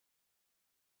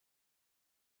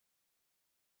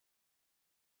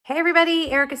Hey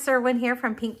everybody, Erica Serwin here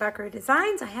from Pink Buckaroo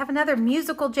Designs. I have another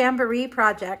musical jamboree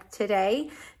project today.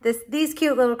 These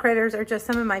cute little critters are just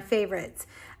some of my favorites.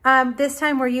 This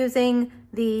time we're using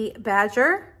the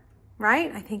badger,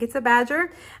 right? I think it's a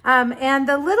badger. And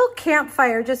the little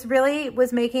campfire just really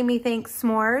was making me think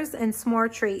s'mores and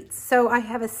s'more treats. So I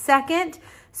have a second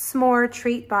s'more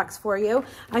treat box for you.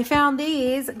 I found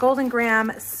these Golden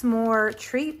Graham s'more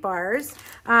treat bars.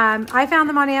 I found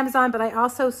them on Amazon, but I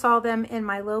also saw them in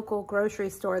my local grocery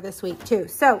store this week too.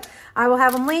 So I will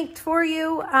have them linked for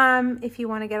you if you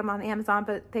want to get them on Amazon,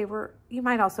 but you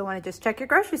might also want to just check your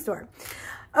grocery store.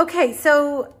 Okay,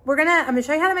 so I'm gonna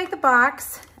show you how to make the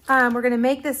box. We're gonna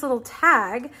make this little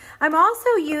tag. I'm also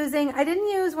I didn't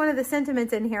use one of the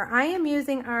sentiments in here. I am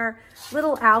using our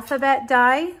little alphabet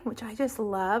die, which I just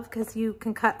love because you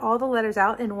can cut all the letters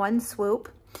out in one swoop.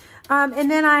 And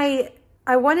then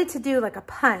I wanted to do like a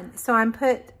pun. So I'm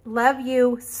put love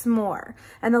you s'more.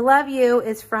 And the love you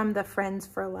is from the Friends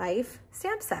for Life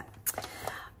stamp set.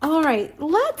 All right,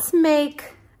 let's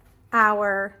make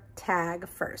our tag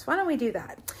first. Why don't we do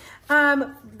that?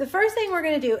 The first thing we're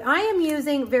going to do, I am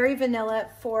using Very Vanilla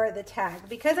for the tag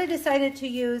because I decided to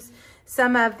use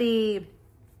some of the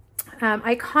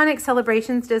Iconic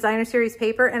Celebrations Designer Series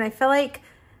paper, and I feel like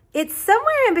it's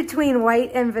somewhere in between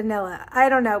white and vanilla. I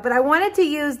don't know, but I wanted to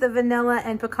use the vanilla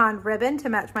and pecan ribbon to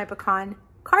match my pecan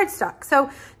cardstock. So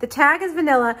the tag is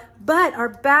vanilla, but our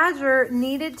badger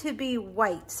needed to be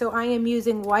white. So I am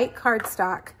using white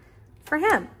cardstock for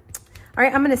him. All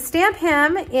right, I'm gonna stamp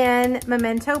him in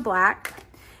Memento Black.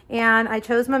 And I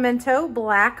chose Memento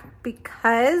Black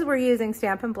because we're using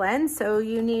Stampin' Blend. So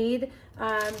you need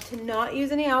to not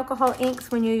use any alcohol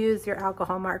inks when you use your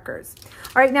alcohol markers.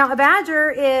 All right, now a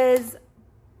badger is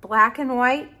black and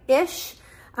white-ish,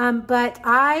 but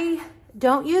I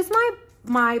don't use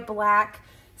my black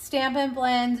Stampin'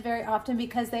 Blends very often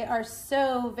because they are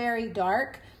so very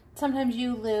dark. Sometimes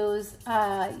you lose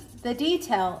the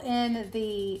detail in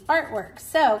the artwork.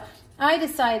 So I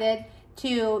decided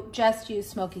to just use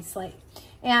Smoky Slate.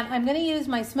 And I'm gonna use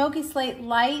my Smoky Slate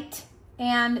light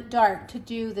and dark to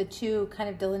do the two kind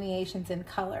of delineations in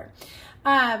color.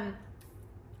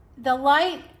 The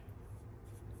light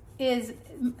is,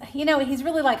 he's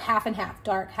really like half and half,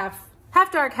 dark, half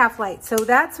dark, half light. So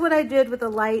that's what I did with the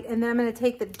light. And then I'm gonna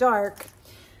take the dark,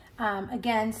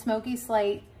 again, Smoky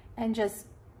Slate, and just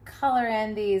color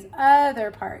in these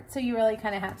other parts. So you really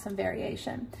kind of have some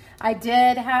variation. I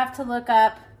did have to look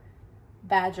up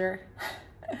badger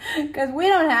because we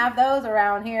don't have those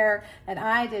around here, and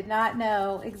I did not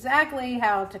know exactly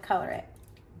how to color it,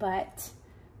 but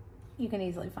you can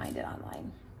easily find it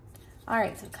online. All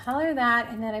right, so color that,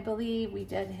 and then I believe we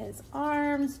did his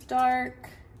arms dark,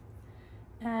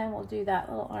 and we'll do that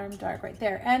little arm dark right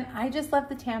there. And I just left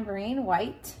the tambourine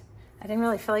white. I didn't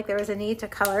really feel like there was a need to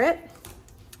color it.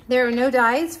 There are no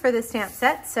dies for the stamp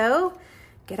set, so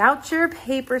get out your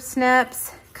paper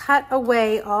snips, cut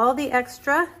away all the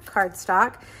extra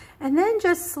cardstock, and then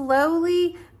just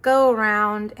slowly go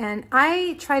around. And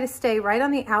I try to stay right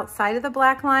on the outside of the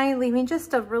black line, leaving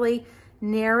just a really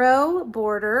narrow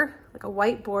border, like a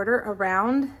white border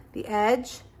around the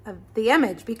edge of the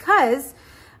image, because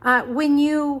when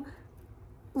you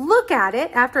look at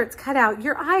it after it's cut out,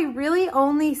 your eye really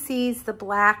only sees the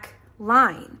black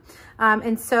line.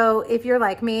 And so if you're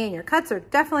like me and your cuts are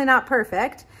definitely not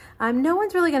perfect, no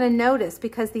one's really going to notice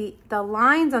because the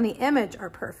lines on the image are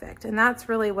perfect. And that's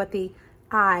really what the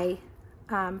eye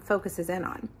focuses in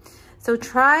on. So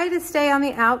try to stay on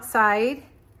the outside,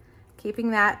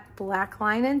 keeping that black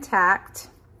line intact.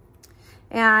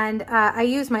 And I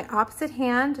use my opposite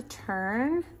hand to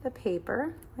turn the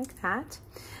paper like that.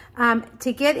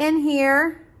 To get in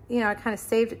here, I kind of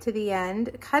saved it to the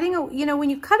end. Cutting, when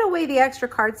you cut away the extra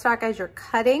cardstock as you're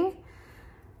cutting,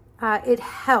 it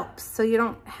helps so you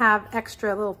don't have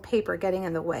extra little paper getting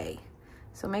in the way.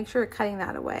 So make sure you're cutting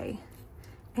that away.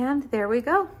 And there we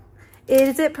go.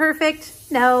 Is it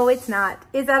perfect? No, it's not.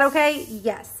 Is that okay?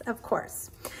 Yes, of course.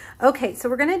 Okay, so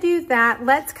we're gonna do that.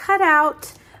 Let's cut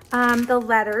out the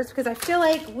letters because I feel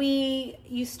like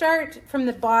you start from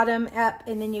the bottom up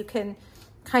and then you can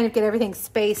kind of get everything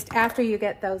spaced after you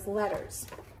get those letters.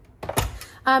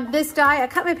 This die, I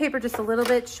cut my paper just a little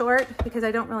bit short because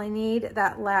I don't really need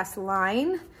that last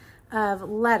line of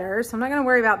letters. So I'm not gonna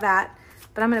worry about that,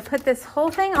 but I'm gonna put this whole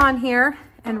thing on here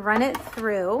and run it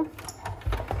through.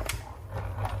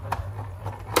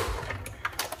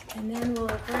 And then we'll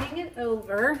bring it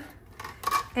over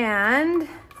and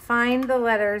find the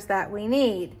letters that we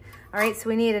need. All right, so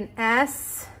we need an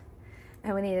S,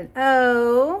 and we need an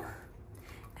O,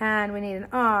 and we need an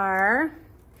R,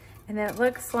 And then it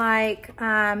looks like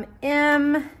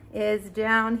M is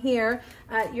down here.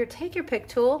 Take your pick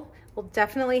tool will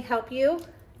definitely help you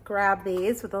grab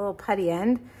these with a little putty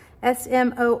end.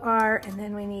 S-M-O-R, and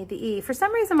then we need the E. For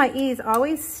some reason, my E's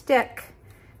always stick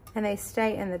and they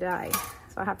stay in the die.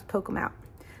 So I'll have to poke them out.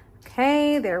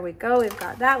 Okay, there we go. We've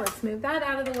got that. Let's move that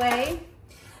out of the way.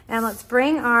 And let's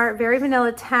bring our Very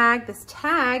Vanilla tag. This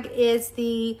tag is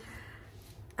the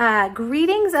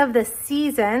Greetings of the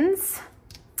Seasons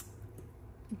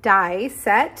die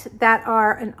set that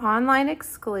are an online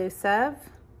exclusive.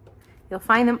 You'll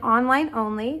find them online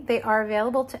only. They are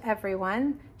available to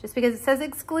everyone. Just because it says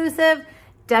exclusive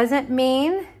doesn't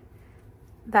mean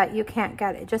that you can't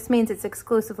get it. It just means it's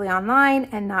exclusively online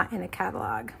and not in a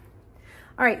catalog.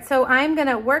 All right, so I'm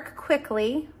gonna work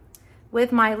quickly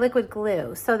with my liquid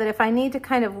glue so that if I need to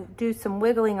kind of do some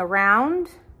wiggling around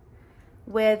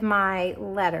with my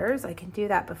letters, I can do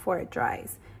that before it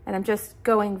dries. And I'm just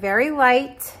going very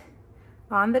light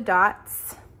on the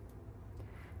dots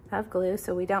of glue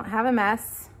so we don't have a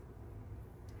mess.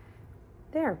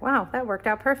 There, wow, that worked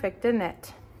out perfect, didn't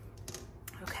it?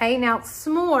 Okay, now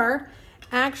Smore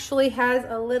actually has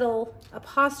a little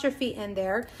apostrophe in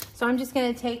there. So I'm just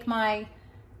gonna take my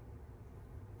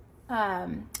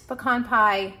pecan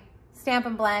pie Stamp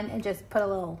and Blend and just put a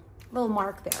little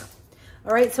mark there.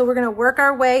 All right, so we're gonna work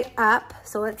our way up.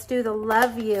 So let's do the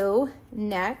Love You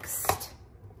next.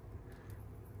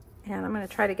 And I'm gonna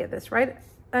try to get this right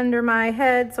under my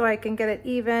head so I can get it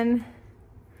even.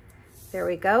 There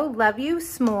we go, Love You,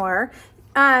 Smore.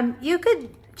 You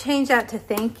could change that to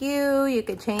thank you. You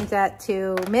could change that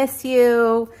to miss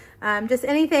you. Just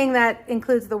anything that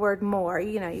includes the word more,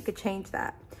 you could change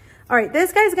that. All right,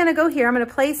 this guy's gonna go here. I'm gonna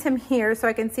place him here so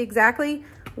I can see exactly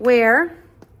where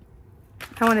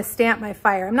I wanna stamp my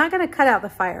fire. I'm not gonna cut out the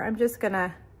fire. I'm just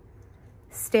gonna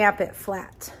stamp it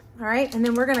flat. All right, and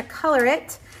then we're gonna color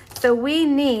it. So we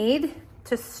need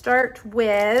to start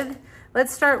with,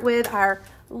 let's start with our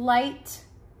light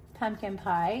pumpkin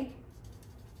pie.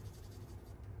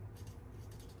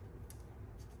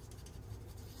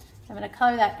 I'm gonna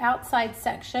color that outside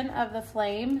section of the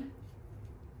flame.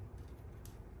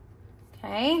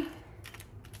 Okay.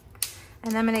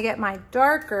 And I'm gonna get my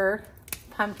darker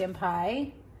pumpkin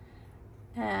pie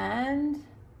and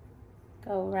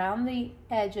go around the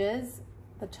edges,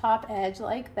 the top edge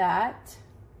like that.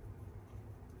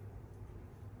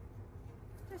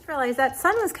 Just realized that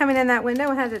sun was coming in that window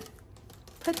and had to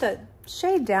put the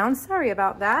shade down. Sorry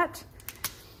about that.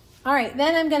 All right,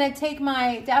 then I'm gonna take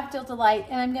my Daffodil Delight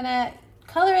and I'm gonna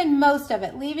color in most of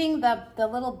it, leaving the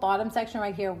little bottom section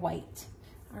right here white.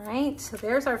 All right, so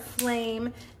there's our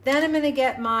flame. Then I'm gonna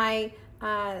get my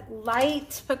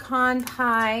light pecan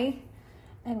pie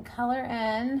and color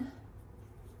in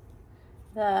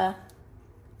the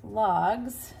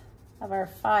logs of our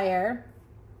fire.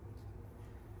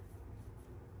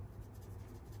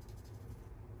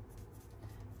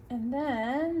 And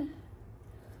then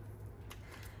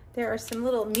there are some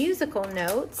little musical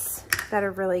notes that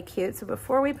are really cute. So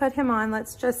before we put him on,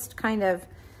 let's just kind of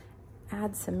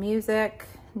add some music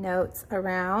notes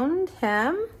around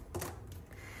him.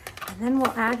 And then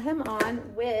we'll add him on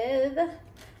with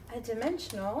a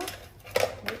dimensional,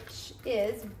 which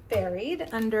is buried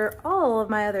under all of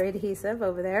my other adhesive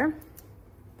over there.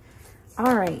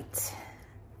 All right,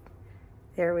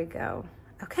 there we go.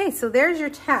 Okay, so there's your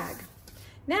tag.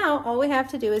 Now, all we have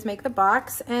to do is make the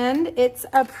box, and it's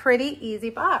a pretty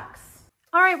easy box.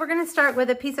 All right, we're gonna start with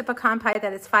a piece of pecan pie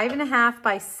that is 5.5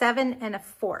 by 7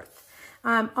 1/4.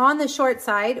 On the short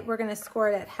side, we're gonna score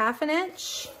it at 1/2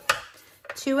 inch,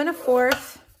 2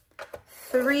 1/4,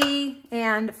 3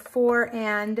 and 4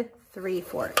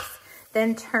 3/4.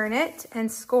 Then turn it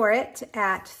and score it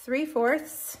at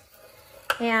 3/4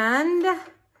 and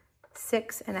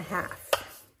 6 1/2,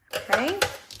 okay?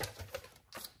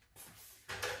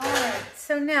 All right,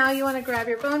 so now you wanna grab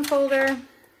your bone folder,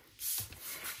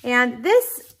 and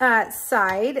this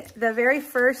side, the very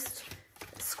first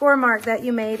score mark that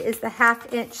you made is the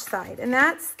 1/2 inch side, and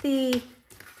that's the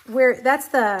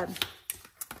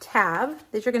tab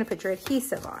that you're gonna put your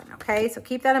adhesive on, okay? So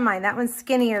keep that in mind. That one's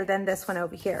skinnier than this one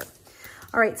over here.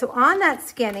 All right, so on that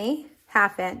skinny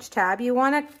 1/2 inch tab, you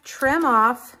wanna trim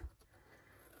off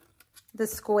the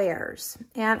squares.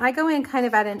 And I go in kind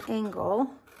of at an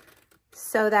angle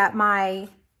so that my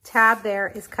tab there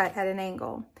is cut at an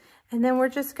angle. And then we're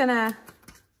just gonna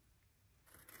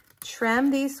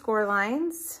trim these score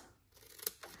lines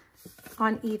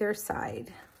on either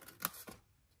side.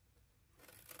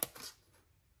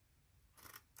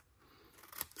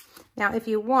 Now, if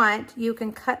you want, you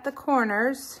can cut the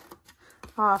corners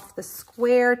off the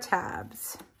square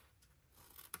tabs.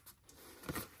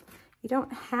 You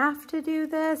don't have to do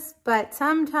this, but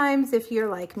sometimes if you're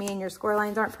like me and your score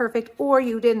lines aren't perfect, or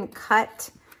you didn't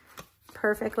cut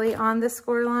perfectly on the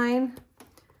score line,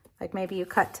 like maybe you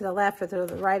cut to the left or to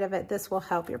the right of it, this will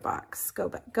help your box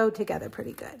go together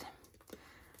pretty good.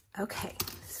 Okay,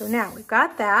 so now we've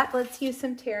got that. Let's use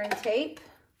some tear and tape.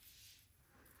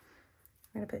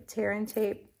 I'm gonna put tear and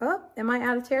tape. Oh, am I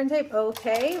out of tear and tape?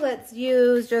 Okay, let's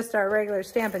use just our regular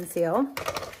Stampin' Seal.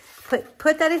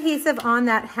 Put that adhesive on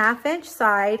that 1/2"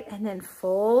 side and then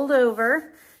fold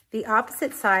over the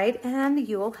opposite side and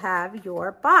you will have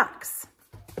your box.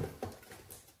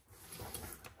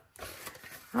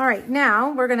 All right,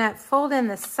 now we're gonna fold in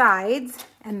the sides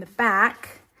and the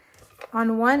back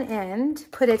on one end,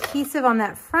 put adhesive on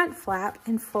that front flap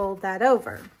and fold that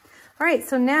over. All right,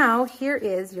 so now here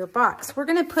is your box. We're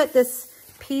gonna put this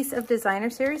piece of Designer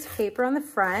Series paper on the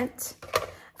front.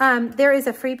 There is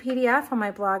a free PDF on my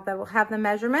blog that will have the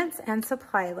measurements and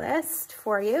supply list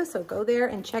for you. So go there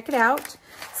and check it out.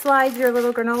 Slide your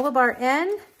little granola bar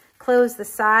in, close the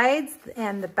sides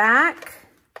and the back,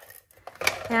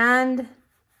 and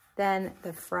then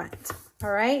the front.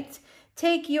 All right.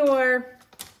 Take your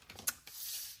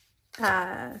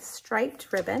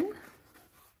striped ribbon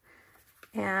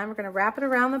and we're going to wrap it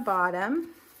around the bottom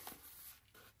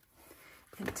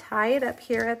and tie it up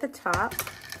here at the top.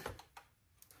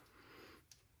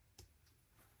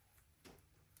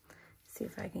 See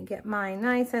if I can get mine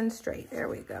nice and straight. There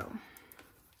we go.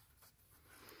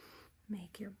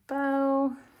 Make your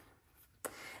bow.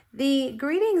 The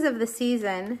Greetings of the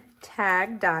Season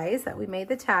tag dies that we made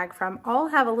the tag from all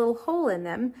have a little hole in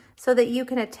them so that you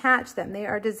can attach them. They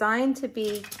are designed to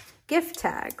be gift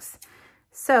tags.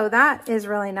 So that is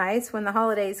really nice when the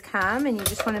holidays come and you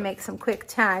just want to make some quick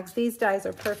tags. These dies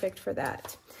are perfect for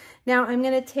that. Now I'm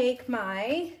going to take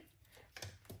my,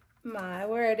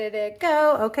 where did it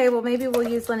go? Okay, well maybe we'll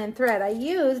use linen thread. I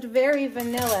used Very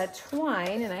Vanilla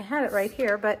twine and I had it right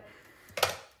here, but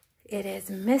it is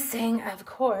missing, of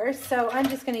course. So I'm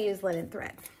just going to use linen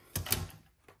thread.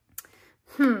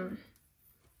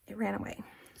 It ran away.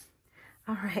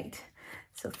 All right.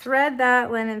 So thread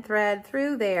that linen thread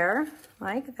through there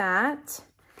like that.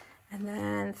 And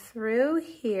then through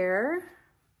here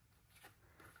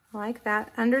like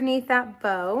that underneath that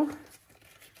bow.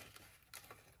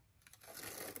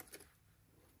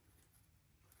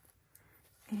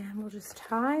 And we'll just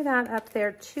tie that up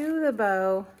there to the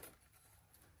bow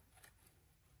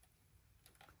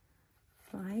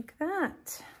like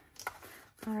that.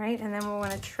 All right, and then we'll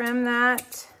want to trim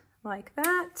that like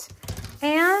that.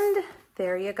 And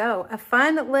there you go, a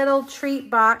fun little treat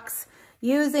box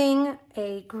using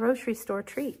a grocery store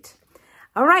treat.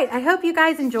 All right, I hope you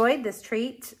guys enjoyed this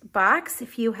treat box.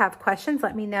 If you have questions,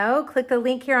 let me know. Click the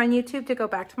link here on YouTube to go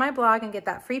back to my blog and get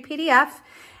that free PDF.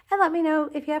 And let me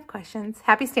know if you have questions.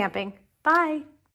 Happy stamping. Bye.